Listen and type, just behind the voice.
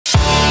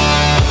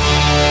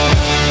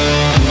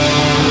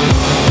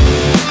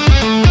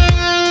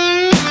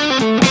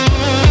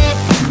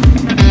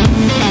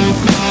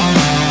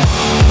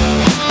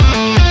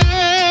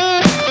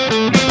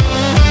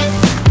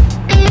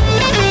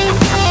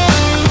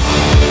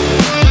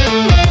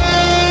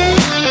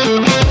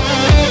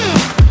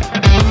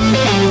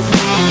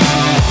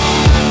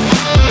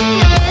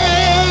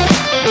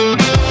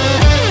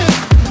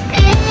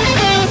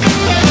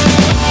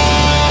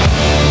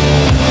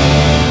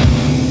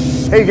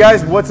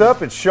guys, what's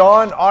up? It's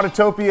Sean,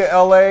 Autotopia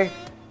LA.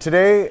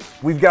 Today,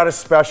 we've got a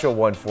special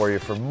one for you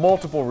for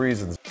multiple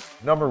reasons.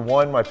 Number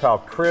one, my pal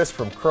Chris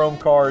from Chrome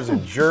Cars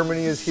in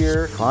Germany is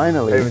here.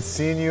 Finally. I haven't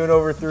seen you in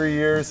over 3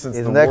 years since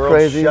Isn't the that world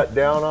crazy? shut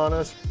down on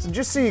us. So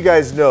just so you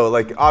guys know,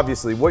 like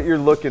obviously what you're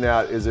looking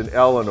at is an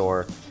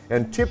Eleanor,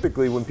 and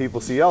typically when people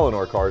see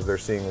Eleanor cars, they're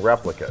seeing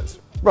replicas.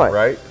 Right.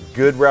 Right?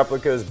 Good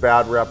replicas,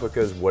 bad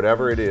replicas,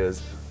 whatever it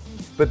is.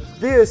 But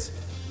this,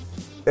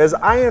 as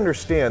I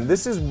understand,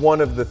 this is one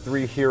of the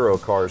 3 hero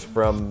cars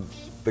from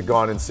the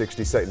Gone in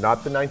 60 Seconds,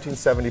 not the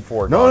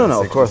 1974 Gone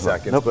in 60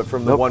 Seconds, nope, but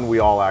from the one we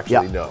all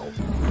actually know.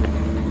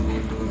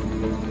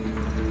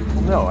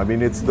 No, I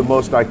mean, it's the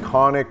most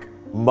iconic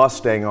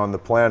Mustang on the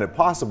planet,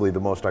 possibly the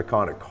most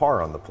iconic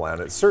car on the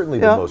planet, certainly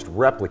the most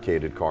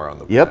replicated car on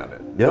the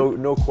planet.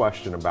 No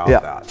question about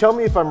that. Tell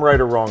me if I'm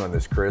right or wrong on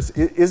this, Chris.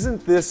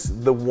 Isn't this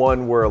the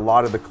one where a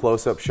lot of the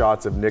close-up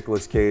shots of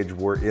Nicolas Cage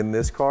were in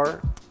this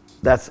car?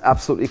 That's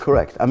absolutely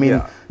correct. I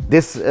mean,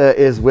 this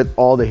is with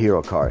all the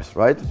hero cars,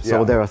 right?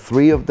 So there are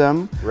 3 of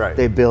them. Right.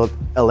 They built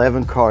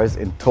 11 cars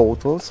in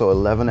total, so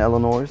 11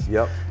 Eleanors.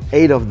 Yep.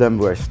 8 of them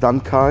were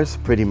stunt cars,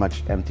 pretty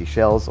much empty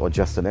shells or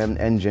just an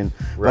engine.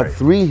 Right. But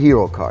 3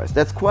 hero cars.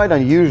 That's quite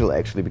unusual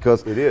actually,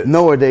 because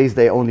nowadays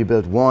they only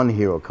build 1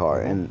 hero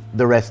car and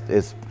the rest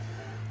is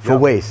for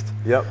waste.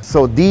 Yep.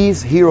 So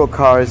these hero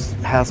cars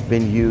has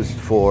been used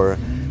for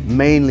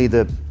mainly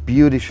the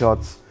beauty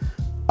shots,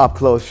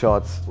 up-close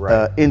shots,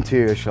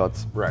 interior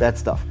shots, that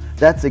stuff.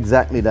 That's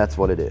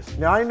what it is.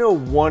 Now I know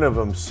one of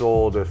them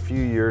sold a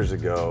few years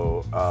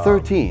ago.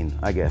 13,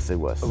 I guess it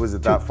was. Was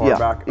it that far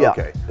back? Yeah.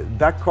 Okay.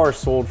 That car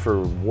sold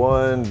for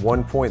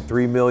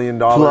 $1.3 million.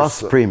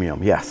 Plus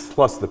premium, yes.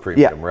 Plus the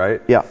premium,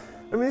 right? Yeah.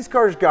 I mean, these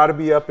cars got to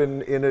be up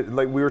in it,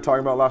 like we were talking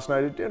about last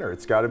night at dinner.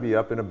 It's got to be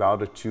up in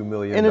about a $2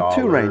 million in a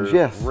 2 range,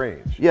 yes.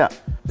 Yeah.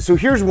 So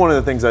here's one of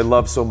the things I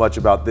love so much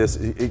about this,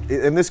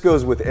 and this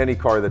goes with any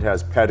car that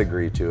has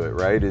pedigree to it,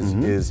 right?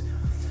 Is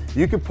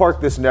you could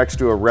park this next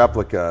to a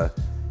replica,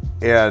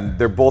 and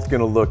they're both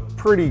going to look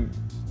pretty.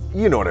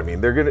 You know what I mean?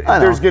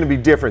 There's going to be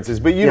differences,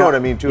 but you know what I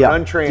mean. To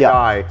an untrained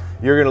eye,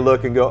 you're going to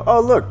look and go,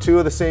 "Oh, look, 2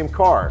 of the same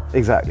car."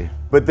 Exactly.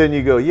 But then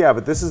you go, yeah,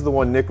 but this is the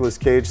one Nicolas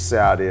Cage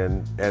sat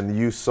in and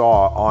you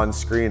saw on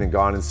screen and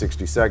Gone in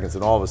 60 Seconds,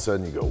 and all of a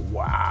sudden you go,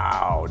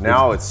 wow,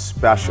 now it's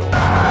special.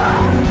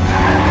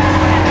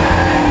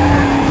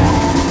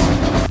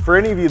 For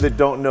any of you that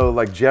don't know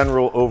like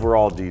general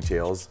overall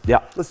details,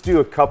 let's do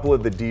a couple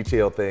of the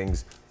detail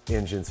things: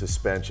 engine,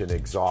 suspension,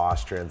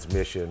 exhaust,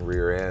 transmission,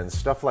 rear end,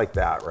 stuff like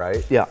that,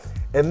 right? Yeah.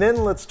 And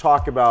then let's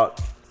talk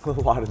about a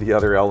lot of the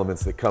other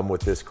elements that come with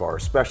this car,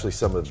 especially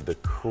some of the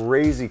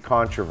crazy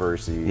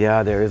controversy.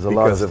 Yeah, there is a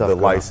lot of stuff because of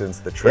the license,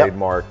 the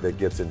trademark that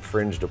gets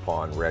infringed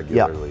upon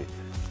regularly.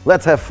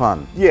 Let's have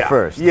fun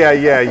first. We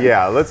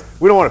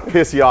don't want to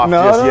piss you off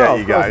just yet,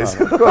 you guys.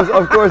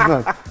 Of course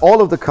not.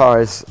 All of the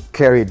cars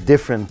carry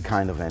different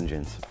kind of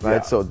engines,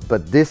 right? So,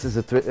 but this is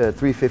a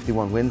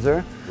 351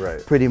 Windsor,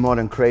 pretty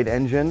modern crate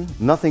engine,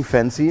 nothing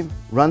fancy,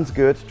 runs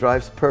good,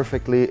 drives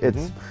perfectly. It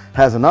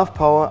has enough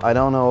power. I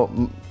don't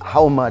know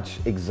how much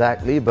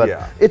exactly, but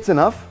it's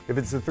enough. If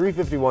it's the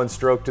 351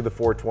 stroke to the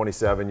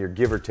 427, you're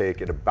give or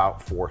take at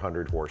about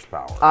 400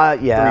 horsepower.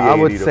 I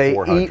would say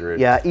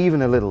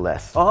even a little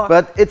less.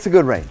 But it's a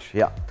good range,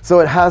 So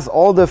it has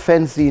all the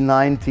fancy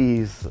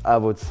 90s, I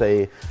would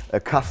say,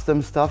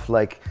 custom stuff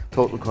like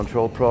total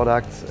control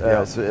products,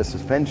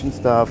 suspension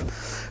stuff,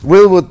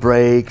 Willwood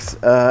brakes,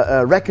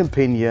 rack and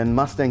pinion,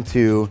 Mustang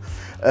 2,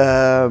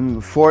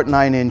 Ford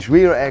 9-inch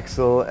rear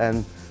axle,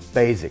 and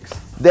basics.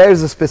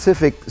 There's a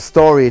specific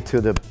story to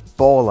the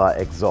Baller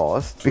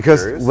exhaust,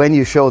 because when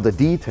you show the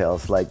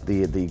details, like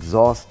the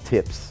exhaust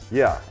tips,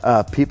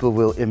 people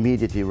will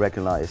immediately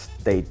recognize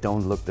they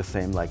don't look the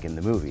same like in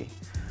the movie,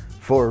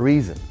 for a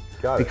reason.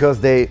 Because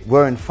they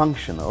weren't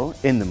functional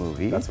in the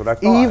movie. That's what I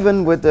thought.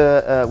 Even with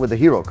the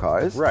hero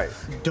cars. Right.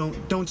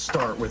 Don't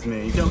start with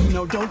me.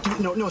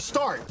 No,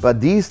 start.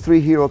 But these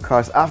 3 hero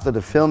cars, after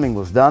the filming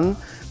was done,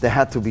 they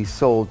had to be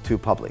sold to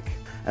public,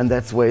 and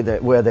that's where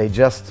they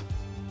just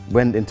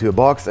went into a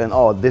box and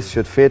this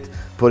should fit,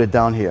 put it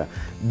down here.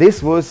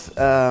 This was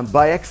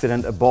by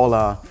accident a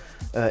Baller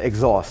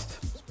exhaust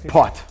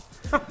pot.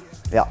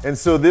 And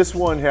so this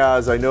one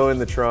has, I know in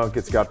the trunk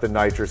it's got the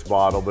nitrous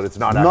bottle, but it's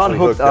not actually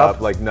hooked up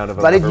like none of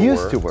them but ever it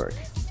used were. to work.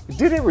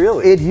 Did it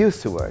really? It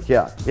used to work,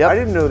 I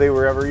didn't know they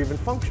were ever even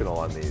functional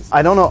on these.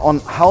 I don't know on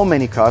how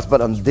many cars,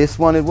 but on this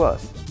one it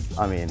was.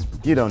 I mean,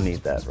 you don't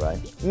need that, right?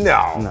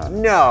 No.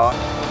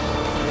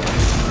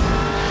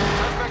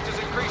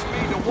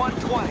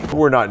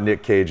 We're not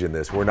Nick Cage in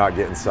this. We're not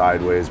getting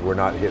sideways. We're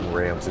not hitting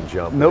ramps and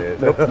jumping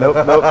it. Nope.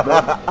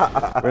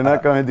 We're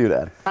not going to do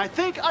that. I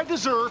think I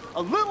deserve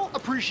a little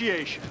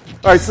appreciation.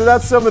 All right, so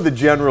that's some of the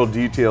general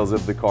details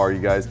of the car, you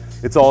guys.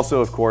 It's also,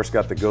 of course,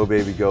 got the Go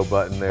Baby Go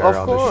button there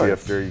on the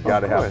shifter. You got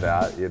to have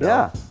that, you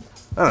know.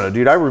 I don't know,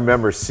 dude. I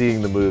remember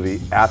seeing the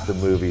movie at the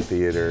movie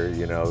theater.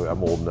 You know,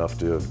 I'm old enough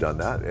to have done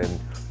that, and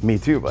me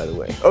too, by the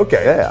way.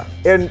 Okay. Yeah.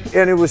 And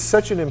it was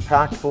such an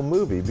impactful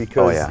movie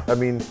because I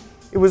mean,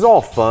 it was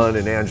all fun,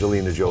 and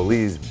Angelina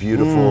Jolie's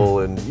beautiful,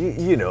 and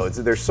you know,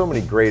 there's so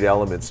many great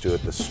elements to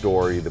it, the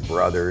story, the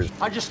brothers.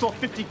 I just stole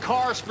 50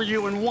 cars for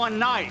you in one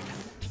night.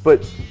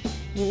 But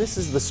I mean, this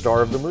is the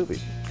star of the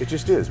movie. It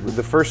just is.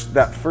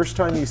 That first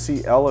time you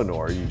see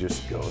Eleanor, you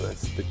just go,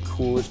 that's the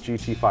coolest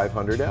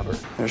GT500 ever.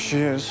 There she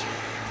is.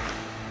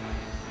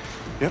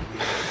 Yep.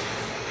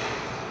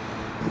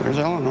 There's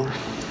Eleanor.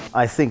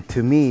 I think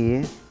to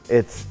me,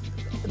 it's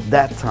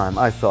that time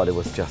I thought it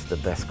was just the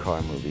best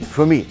car movie.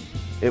 For me,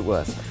 it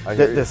was.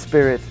 The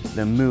spirit,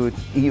 the mood,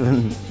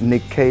 even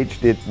Nick Cage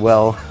did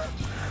well.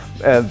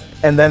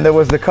 And then there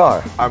was the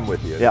car. I'm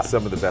with you. Yeah. It's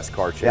some of the best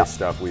car chase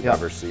stuff we've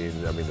ever seen.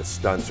 I mean, the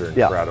stunts are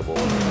incredible.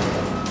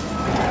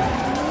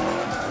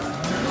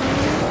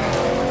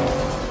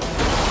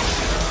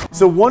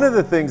 So one of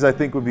the things I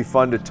think would be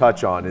fun to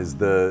touch on is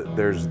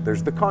there's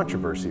the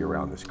controversy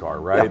around this car,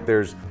 right?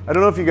 Yeah. I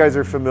don't know if you guys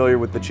are familiar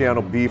with the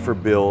channel B for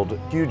Build,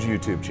 huge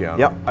YouTube channel.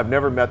 Yep. I've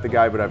never met the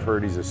guy, but I've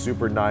heard he's a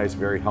super nice,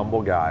 very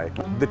humble guy.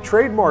 The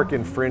trademark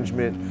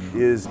infringement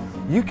is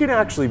you can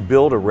actually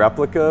build a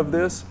replica of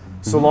this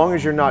so long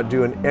as you're not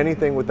doing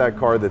anything with that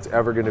car that's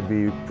ever going to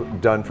be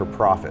done for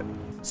profit.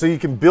 So you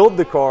can build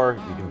the car,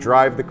 you can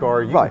drive the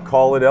car, you can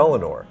call it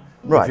Eleanor.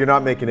 If you're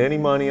not making any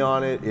money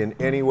on it in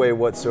any way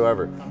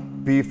whatsoever.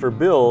 B for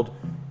Build,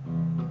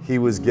 he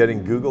was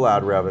getting Google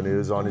ad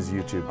revenues on his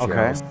YouTube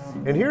channels.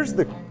 And here's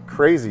the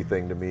crazy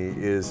thing to me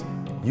is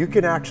you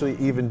can actually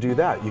even do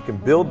that. You can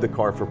build the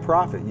car for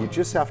profit. You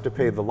just have to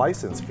pay the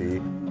license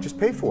fee. Just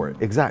pay for it.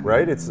 Exactly.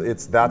 Right?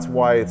 That's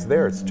why it's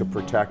there. It's to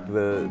protect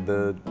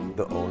the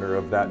owner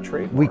of that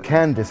trademark. We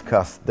can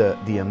discuss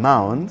the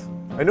amount.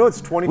 I know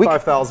it's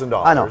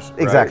 $25,000. I know,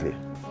 exactly.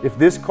 Right? If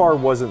this car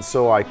wasn't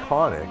so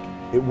iconic,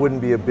 it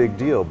wouldn't be a big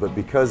deal, but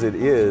because it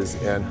is,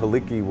 and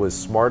Haliki was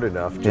smart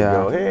enough to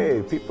go,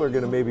 hey, people are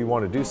going to maybe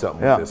want to do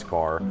something with this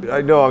car.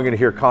 I know I'm going to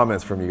hear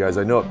comments from you guys.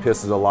 I know it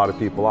pisses a lot of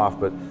people off,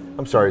 but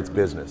I'm sorry, it's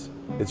business.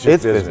 It's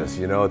just business,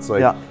 you know? It's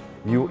like,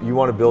 you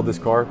want to build this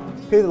car,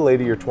 pay the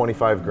lady your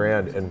 25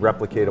 grand and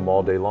replicate them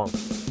all day long.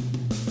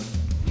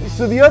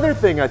 So the other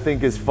thing I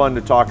think is fun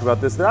to talk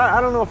about this, that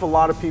I don't know if a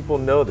lot of people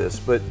know this,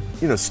 but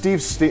you know,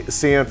 Steve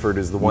Sanford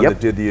is the one that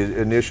did the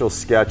initial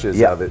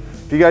sketches of it.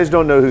 If you guys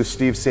don't know who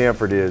Steve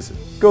Sanford is,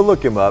 go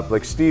look him up.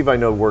 Like Steve, I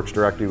know works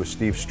directly with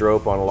Steve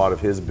Strope on a lot of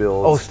his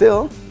builds. Oh,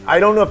 still? I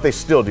don't know if they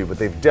still do, but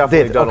they've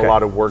definitely done a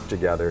lot of work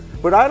together.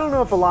 But I don't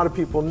know if a lot of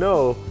people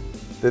know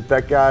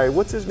that guy,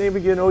 what's his name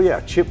again? Oh yeah,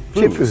 Chip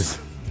Foose.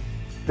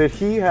 That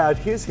he had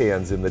his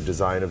hands in the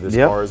design of this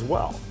car as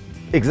well.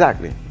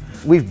 Exactly.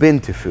 We've been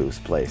to Foo's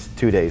place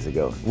 2 days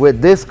ago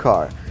with this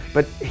car,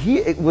 but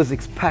he was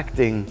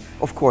expecting,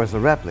 of course, a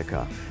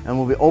replica. And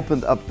when we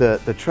opened up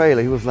the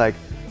trailer, he was like,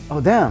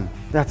 oh damn,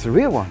 that's a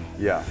real one.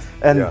 Yeah.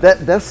 And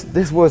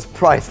this was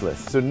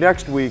priceless. So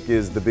next week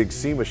is the big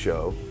SEMA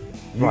show.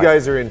 You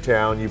guys are in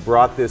town. You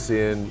brought this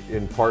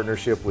in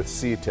partnership with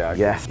CTEK.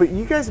 Yes. But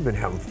you guys have been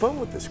having fun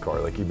with this car.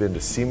 Like you've been to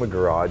SEMA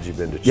Garage, you've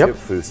been to Chip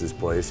Foose's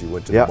place, you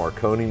went to the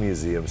Marconi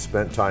Museum,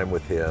 spent time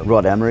with him.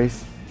 Rod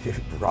Emery's.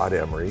 Rod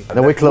Emery.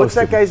 And we're close. What's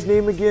that guy's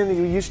name again?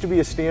 He used to be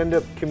a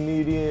stand-up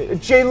comedian.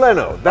 Jay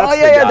Leno.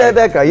 That's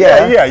that guy.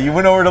 Yeah, you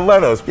went over to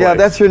Leno's place. Yeah,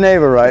 that's your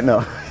neighbor right now.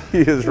 He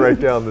is right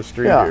down the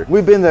street here.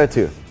 We've been there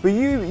too. But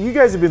you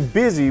guys have been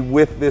busy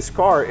with this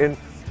car, and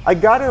I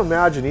got to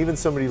imagine even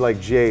somebody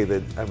like Jay,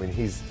 that I mean,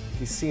 he's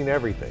seen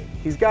everything.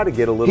 He's got to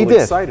get a little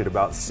excited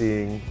about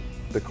seeing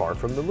the car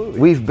from the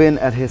movie. We've been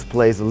at his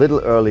place a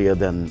little earlier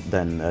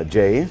than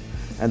Jay.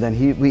 And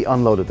then we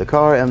unloaded the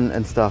car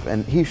and stuff,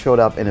 and he showed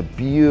up in a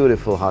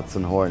beautiful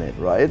Hudson Hornet,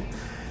 right?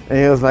 And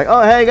he was like,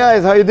 oh, hey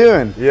guys, how you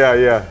doing?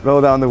 Yeah.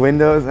 Roll down the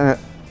windows, and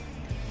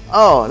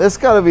oh, this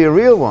gotta be a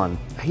real one.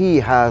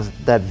 He has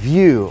that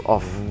view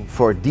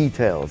for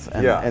details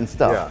and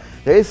stuff. Yeah.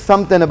 There is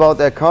something about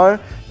that car.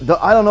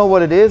 I don't know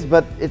what it is,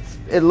 but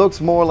it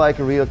looks more like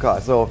a real car.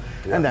 So,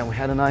 and then we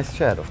had a nice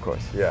chat, of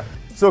course. Yeah.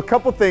 So a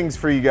couple things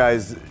for you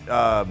guys.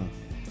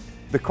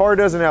 The car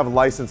doesn't have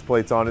license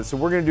plates on it, so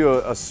we're going to do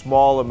a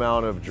small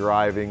amount of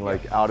driving,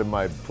 like out in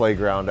my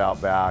playground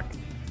out back.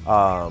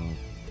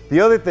 The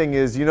other thing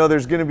is, you know,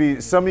 there's going to be,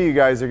 some of you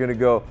guys are going to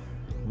go,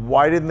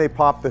 why didn't they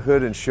pop the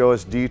hood and show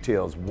us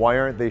details? Why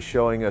aren't they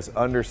showing us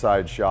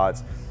underside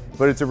shots?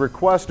 But it's a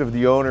request of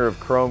the owner of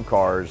Chrome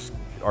Cars,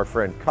 our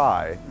friend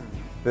Kai,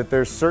 that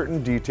there's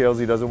certain details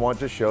he doesn't want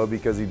to show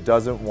because he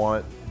doesn't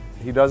want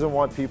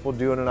people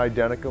doing an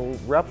identical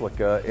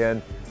replica.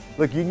 And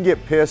look, you can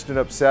get pissed and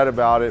upset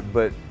about it,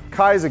 but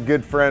Kai's a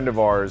good friend of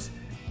ours,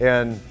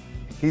 and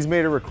he's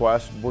made a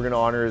request. We're going to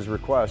honor his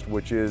request,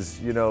 which is,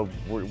 you know,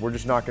 we're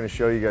just not going to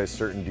show you guys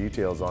certain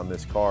details on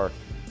this car.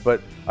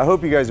 But I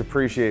hope you guys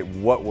appreciate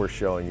what we're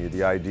showing you.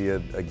 The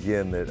idea,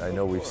 again, that I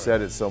know we've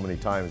said it so many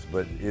times,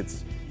 but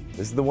this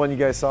is the one you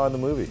guys saw in the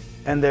movie.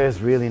 And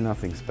there's really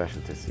nothing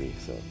special to see,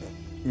 so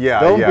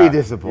don't be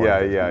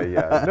disappointed.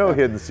 Yeah. No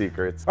hidden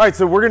secrets. All right,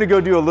 so we're going to go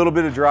do a little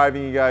bit of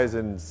driving, you guys,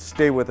 and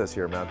stay with us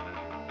here, man.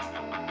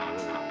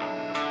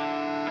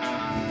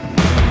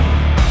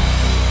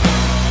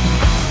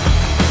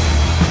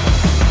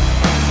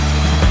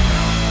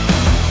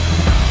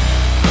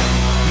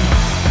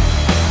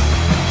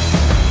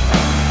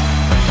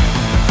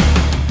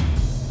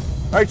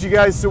 All right, you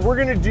guys, so we're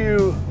gonna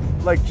do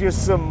like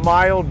just some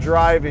mild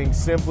driving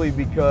simply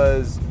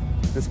because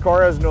this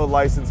car has no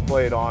license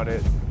plate on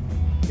it.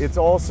 It's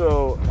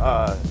also,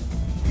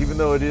 even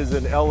though it is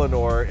an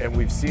Eleanor and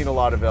we've seen a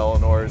lot of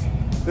Eleanors,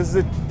 this is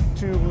a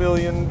 $2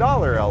 million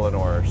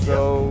Eleanor.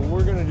 So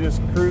we're gonna just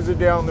cruise it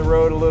down the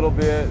road a little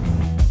bit.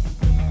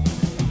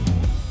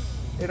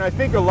 And I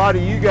think a lot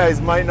of you guys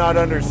might not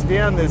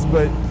understand this,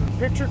 but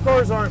picture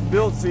cars aren't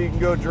built so you can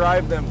go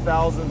drive them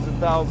thousands and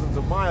thousands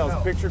of miles.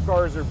 No. Picture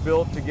cars are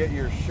built to get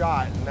your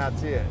shot, and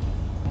that's it.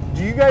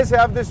 Do you guys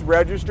have this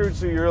registered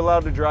so you're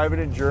allowed to drive it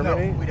in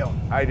Germany? No, we don't.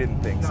 I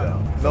didn't think so.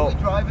 No. So we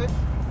drive it,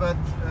 but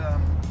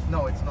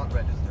no, it's not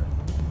registered.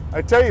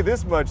 I tell you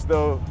this much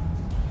though,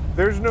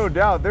 there's no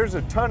doubt, there's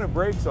a ton of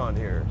brakes on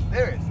here.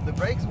 There is. The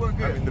brakes were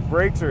good. I mean, the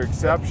brakes are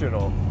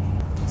exceptional.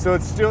 So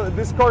it's still,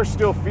 this car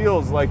still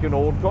feels like an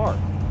old car.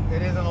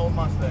 It is an old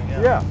Mustang,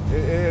 yeah. Yeah,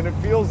 and it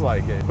feels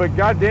like it. But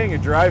god dang,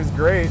 it drives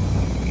great.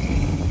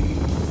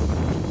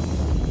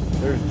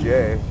 There's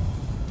Jay.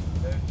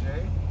 There's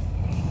Jay.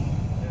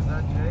 Is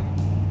that Jay?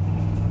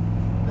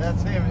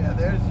 That's him, yeah,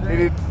 there's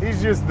Jay.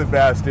 He's just the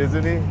best,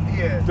 isn't he?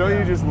 He is. Don't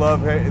you just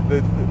love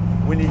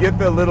when you get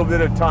the little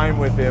bit of time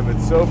with him,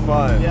 it's so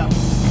fun. Yeah.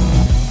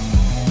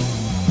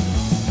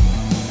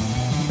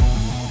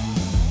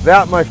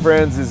 That, my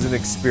friends, is an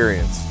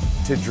experience.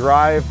 To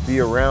drive, be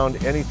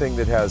around anything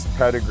that has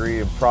pedigree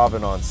and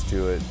provenance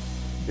to it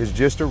is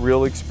just a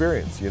real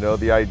experience. You know,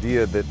 the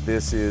idea that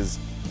this is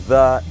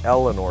the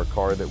Eleanor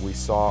car that we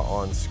saw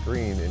on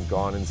screen in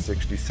Gone in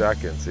 60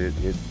 Seconds,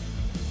 it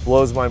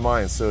blows my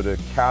mind. So to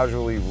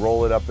casually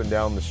roll it up and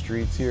down the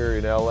streets here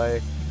in LA,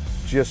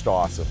 just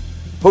awesome.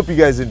 Hope you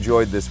guys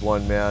enjoyed this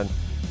one, man.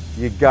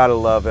 You gotta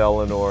love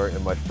Eleanor,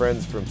 and my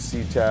friends from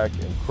CTEK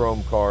and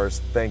Chrome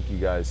Cars, thank you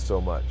guys so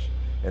much.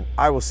 And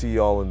I will see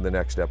you all in the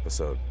next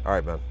episode. All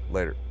right, man,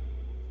 later.